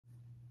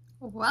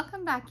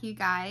Welcome back, you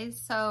guys.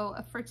 So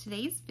for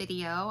today's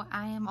video,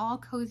 I am all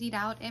cozied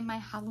out in my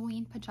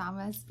Halloween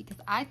pajamas because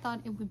I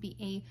thought it would be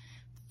a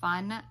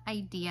fun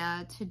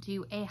idea to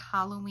do a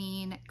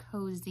Halloween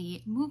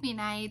cozy movie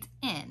night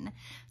in.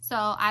 So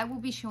I will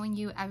be showing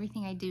you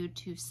everything I do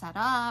to set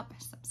up,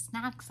 some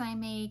snacks I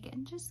make,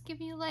 and just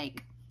give you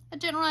like a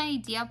general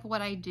idea of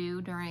what I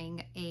do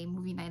during a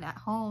movie night at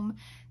home.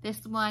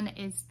 This one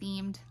is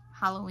themed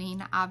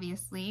Halloween,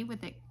 obviously,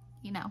 with it,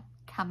 you know,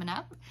 coming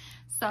up.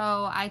 So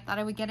I thought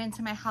I would get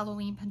into my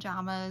Halloween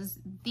pajamas.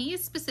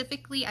 These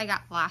specifically I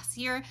got last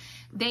year.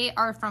 They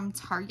are from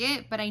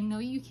Target, but I know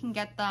you can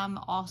get them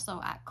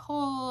also at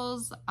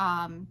Kohl's,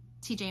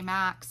 TJ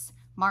Maxx,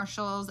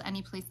 Marshalls,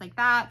 any place like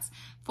that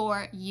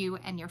for you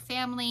and your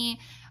family.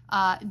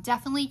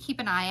 Definitely keep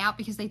an eye out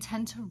because they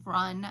tend to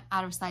run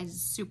out of sizes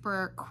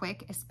super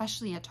quick,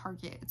 especially at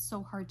Target. It's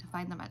so hard to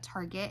find them at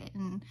Target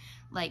in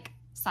like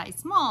size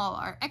small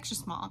or extra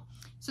small.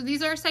 So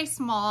these are size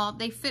small.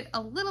 They fit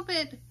a little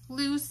bit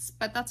loose,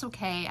 but that's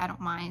okay. I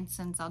don't mind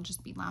since I'll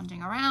just be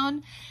lounging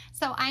around.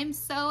 So I'm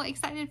so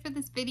excited for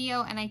this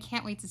video and I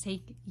can't wait to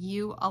take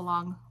you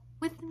along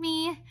with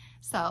me.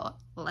 So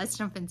let's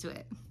jump into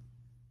it.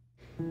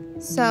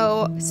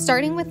 So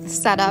starting with the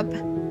setup,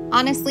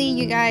 honestly,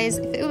 you guys,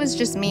 if it was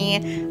just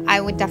me, I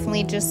would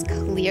definitely just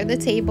clear the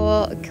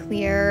table,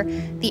 clear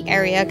the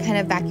area, kind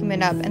of vacuum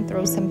it up and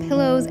throw some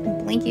pillows and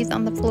blankies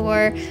on the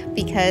floor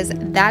because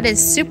that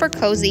is super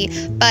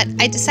cozy. But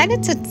I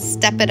decided to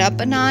step it up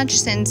a notch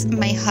since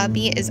my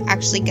hubby is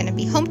actually going to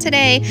be home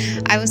today.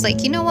 I was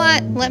like, you know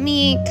what? Let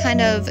me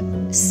kind of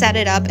set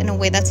it up in a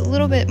way that's a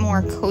little bit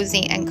more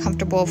cozy and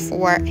comfortable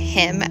for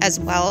him as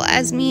well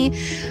as me.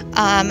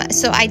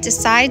 So I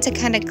decided to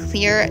kind of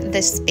clear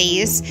the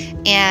space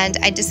and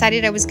I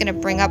decided I was going to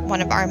bring up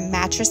one of our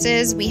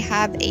mattresses. We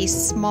have a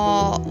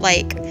small,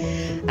 like,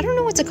 I don't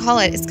know what to call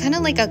it. It's kind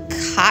of like a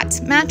cot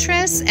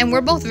mattress and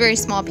we're both very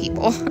small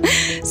people.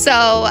 So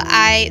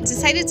I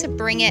decided to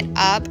bring it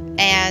up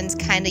and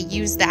kind of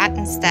use that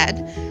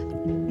instead.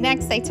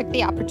 Next, I took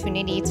the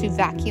opportunity to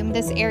vacuum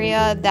this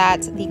area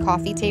that the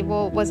coffee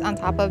table was on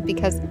top of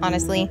because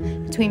honestly,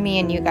 between me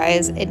and you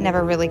guys, it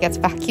never really gets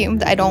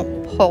vacuumed. I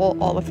don't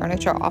pull all the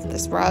furniture off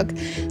this rug.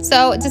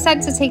 So I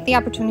decided to take the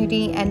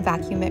opportunity and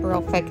vacuum it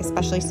real quick,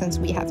 especially since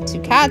we have two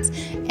cats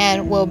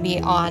and we'll be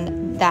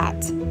on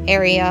that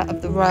area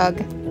of the rug.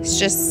 It's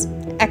just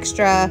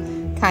extra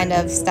kind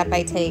of step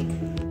I take.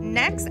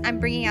 Next, I'm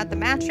bringing out the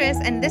mattress,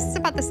 and this is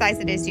about the size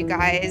it is, you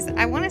guys.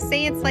 I want to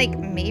say it's like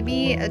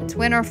maybe a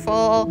twin or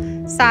full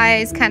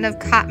size kind of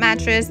cot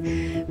mattress,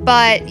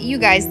 but you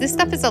guys, this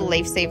stuff is a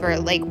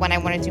lifesaver. Like when I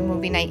want to do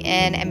movie night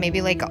in and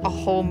maybe like a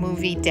whole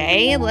movie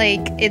day,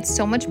 like it's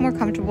so much more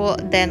comfortable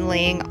than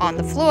laying on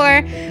the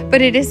floor, but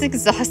it is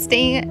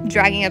exhausting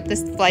dragging up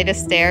this flight of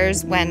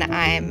stairs when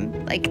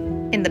I'm like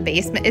in the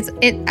basement.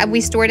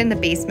 We store it in the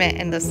basement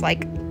in this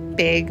like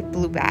big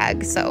blue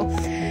bag. So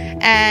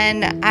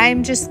and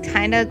I'm just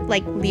kind of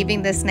like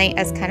leaving this night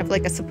as kind of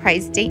like a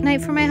surprise date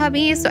night for my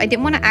hubby. So I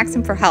didn't want to ask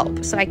him for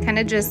help. So I kind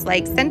of just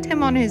like sent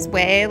him on his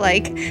way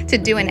like to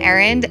do an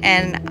errand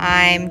and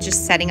I'm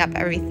just setting up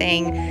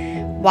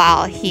everything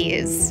while he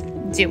is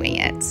doing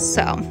it.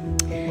 So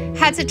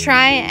had to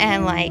try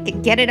and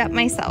like get it up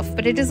myself,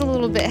 but it is a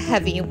little bit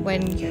heavy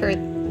when you're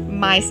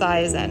my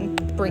size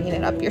and bringing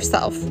it up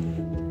yourself.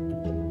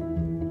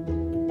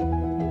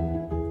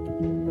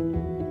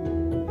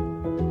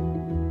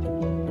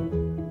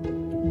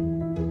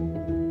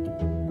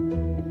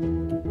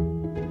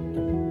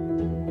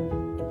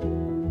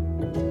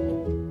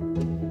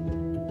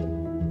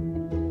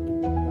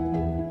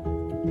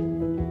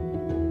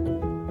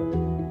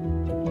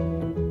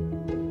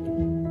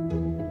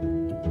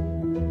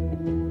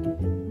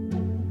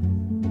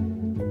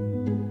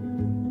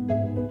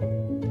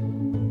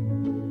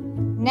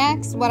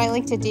 Next, what I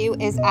like to do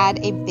is add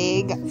a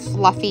big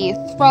fluffy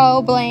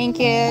throw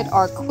blanket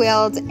or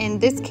quilt. In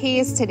this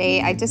case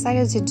today, I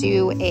decided to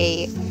do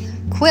a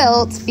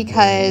quilt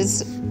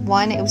because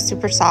one, it was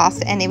super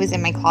soft and it was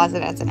in my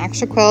closet as an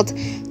extra quilt.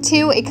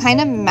 Two, it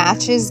kind of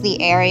matches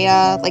the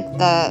area, like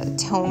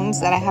the tones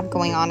that I have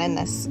going on in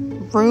this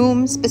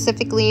room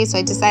specifically. So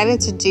I decided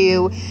to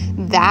do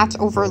that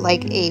over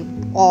like a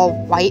all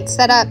white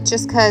setup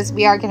just because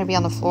we are going to be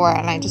on the floor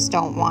and I just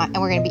don't want,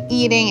 and we're going to be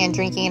eating and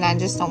drinking and I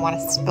just don't want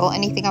to spill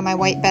anything on my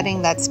white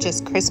bedding that's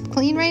just crisp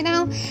clean right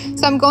now.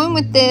 So I'm going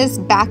with this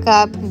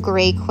backup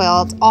gray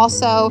quilt.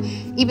 Also,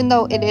 even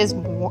though it is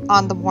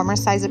on the warmer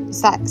side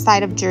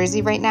of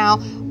Jersey right now,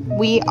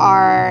 we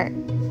are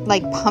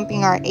like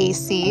pumping our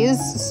ACs,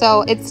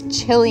 so it's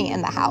chilly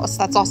in the house.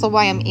 That's also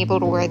why I'm able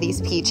to wear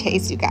these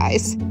PJs, you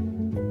guys.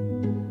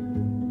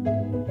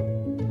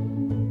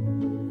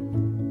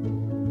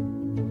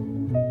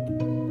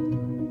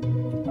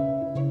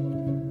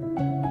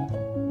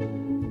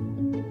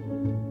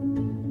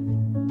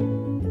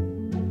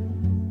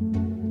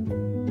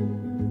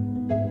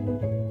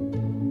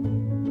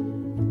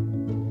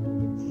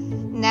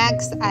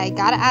 Next, I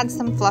gotta add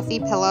some fluffy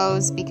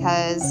pillows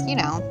because, you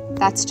know,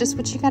 that's just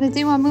what you gotta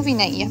do on movie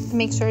night. You have to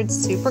make sure it's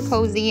super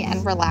cozy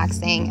and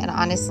relaxing. And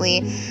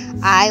honestly,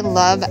 I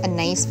love a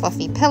nice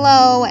fluffy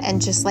pillow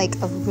and just like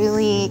a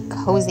really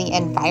cozy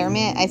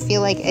environment. I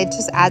feel like it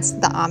just adds to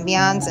the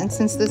ambiance. And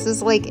since this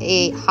is like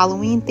a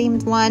Halloween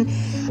themed one,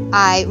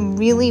 I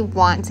really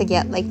want to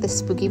get like the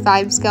spooky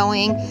vibes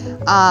going.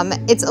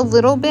 It's a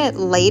little bit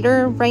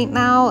later right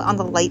now on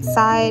the light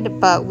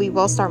side, but we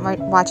will start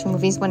watching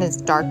movies when it's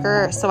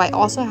darker. So I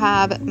also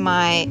have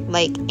my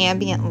like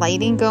ambient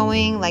lighting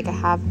going. Like I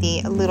have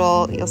the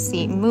little, you'll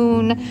see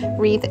moon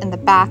wreath in the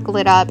back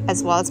lit up,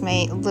 as well as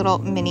my little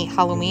mini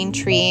Halloween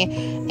tree.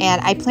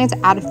 And I plan to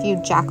add a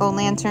few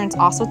jack-o'-lanterns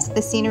also to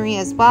the scenery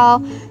as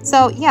well.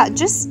 So yeah,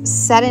 just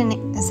setting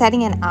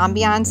an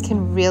ambiance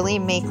can really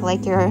make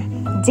like your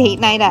date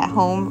night at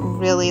home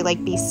really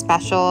like be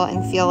special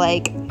and feel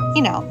like,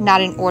 you know,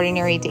 not an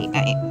ordinary date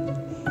night.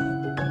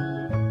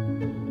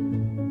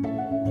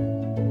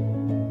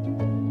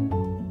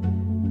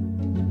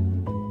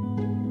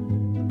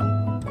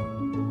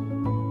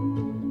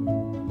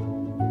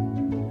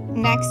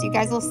 Next, you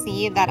guys will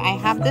see that I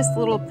have this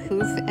little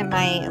poof in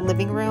my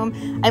living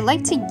room. I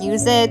like to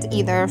use it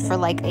either for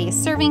like a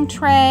serving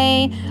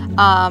tray,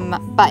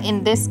 but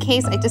in this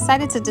case, I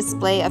decided to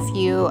display a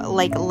few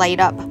like light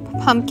up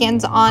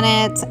pumpkins on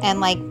it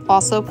and like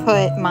also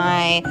put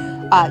my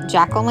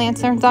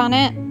jack-o'-lanterns on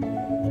it.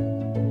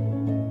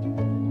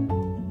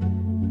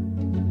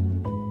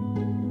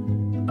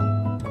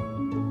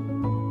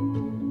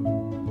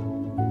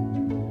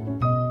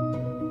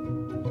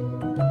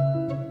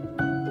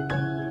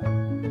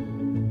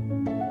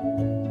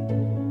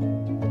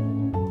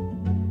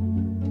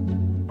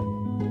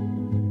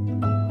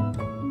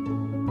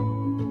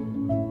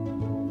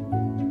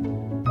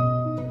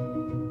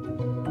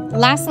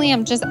 Lastly,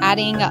 I'm just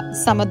adding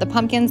some of the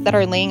pumpkins that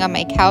are laying on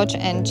my couch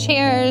and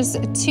chairs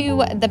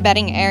to the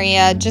bedding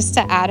area just to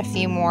add a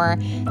few more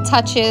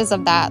touches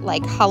of that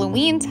like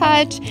Halloween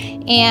touch.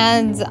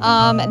 And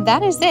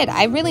that is it.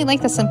 I really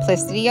like the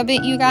simplicity of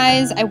it, you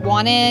guys. I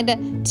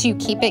wanted to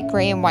keep it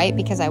gray and white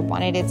because I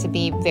wanted it to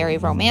be very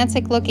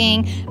romantic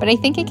looking, but I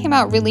think it came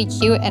out really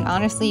cute. And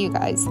honestly, you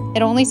guys,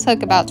 it only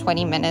took about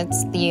 20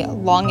 minutes. The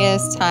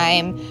longest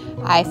time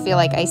I feel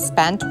like I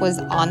spent was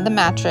on the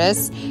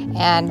mattress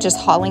and just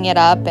hauling it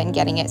up and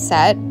getting it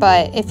set.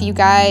 But if you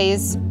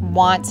guys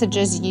want to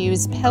just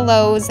use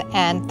pillows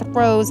and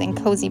throws and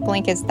cozy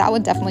blankets, that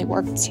would definitely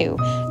work too.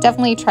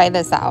 Definitely try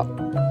this out.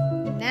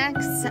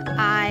 Next,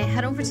 I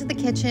head over to the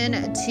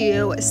kitchen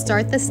to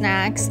start the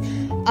snacks.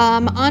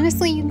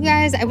 Honestly, you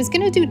guys, I was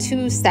gonna do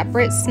 2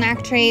 separate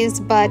snack trays,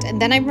 but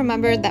then I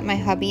remembered that my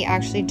hubby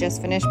actually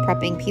just finished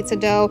prepping pizza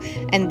dough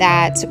and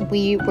that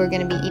we were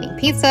gonna be eating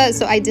pizza.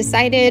 So I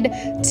decided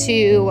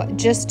to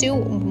just do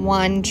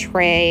 1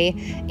 tray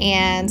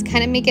and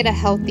kind of make it a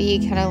healthy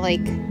kind of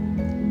like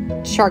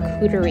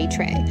charcuterie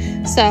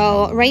tray.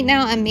 So right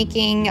now I'm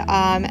making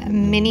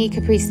mini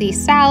caprese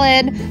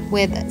salad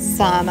with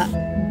some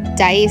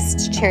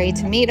diced cherry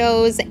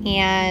tomatoes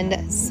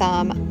and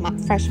some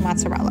fresh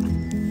mozzarella.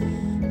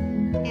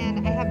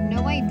 And I have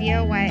no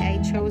idea why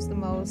I chose the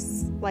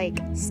most like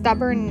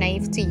stubborn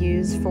knife to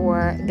use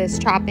for this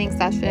chopping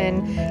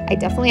session. I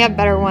definitely have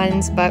better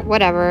ones, but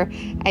whatever.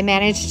 I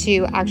managed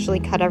to actually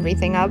cut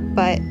everything up,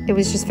 but it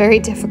was just very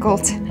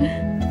difficult.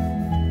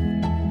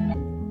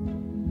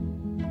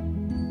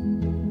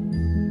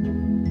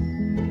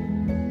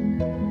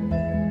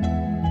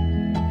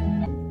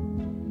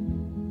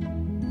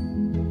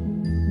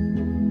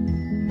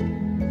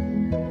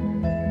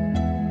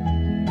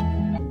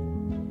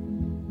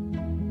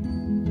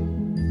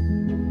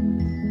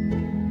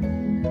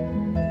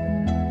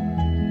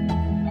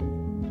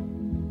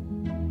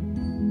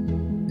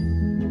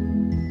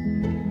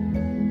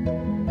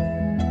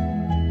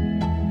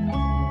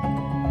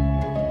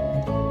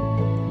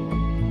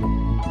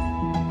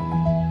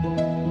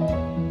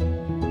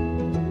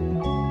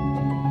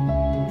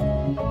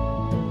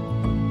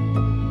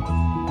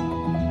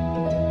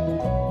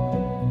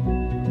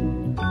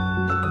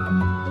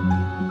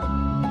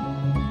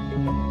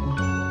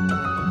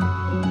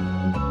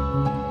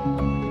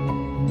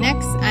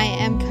 Next, I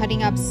am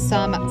cutting up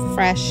some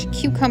fresh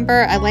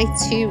cucumber. I like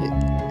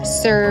to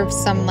serve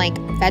some like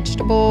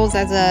vegetables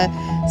as a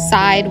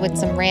side with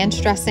some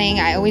ranch dressing.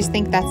 I always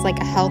think that's like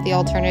a healthy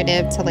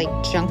alternative to like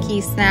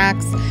junky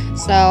snacks.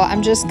 So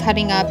I'm just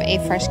cutting up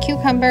a fresh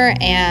cucumber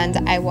and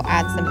I will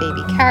add some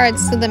baby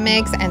carrots to the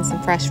mix and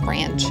some fresh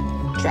ranch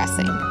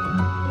dressing.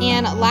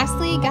 And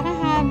lastly, gotta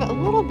have a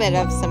little bit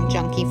of some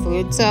junky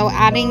food. So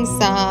adding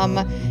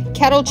some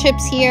kettle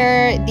chips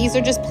here. These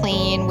are just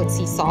plain with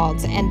sea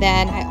salt. And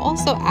then I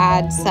also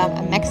add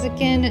some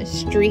Mexican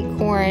street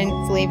corn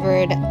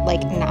flavored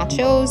like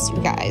nachos.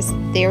 You guys,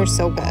 they are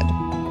so good.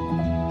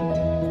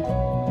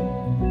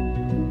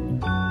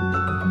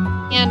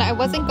 And I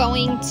wasn't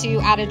going to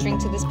add a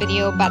drink to this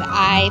video, but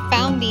I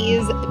found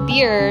these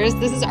beers.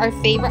 This is our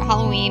favorite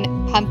Halloween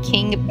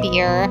pumpkin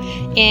beer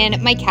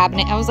in my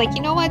cabinet. I was like,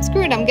 you know what,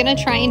 screw it. I'm gonna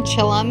try and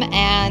chill them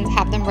and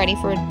have them ready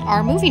for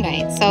our movie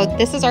night. So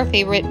this is our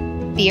favorite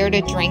beer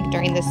to drink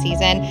during the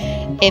season.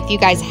 If you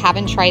guys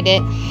haven't tried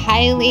it,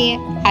 highly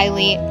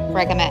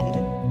recommend.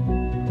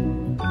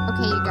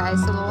 Okay, you guys,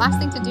 so the last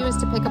thing to do is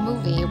to pick a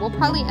movie. We'll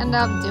probably end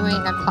up doing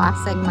a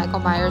classic Michael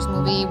Myers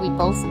movie. We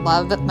both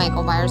love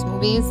Michael Myers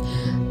movies.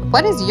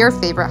 What is your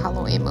favorite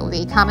Halloween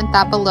movie? Comment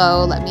that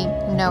below. Let me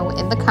know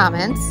in the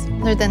comments.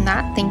 Other than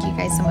that, thank you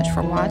guys so much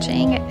for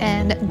watching,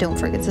 and don't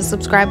forget to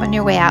subscribe on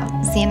your way out.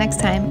 See you next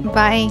time.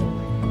 Bye.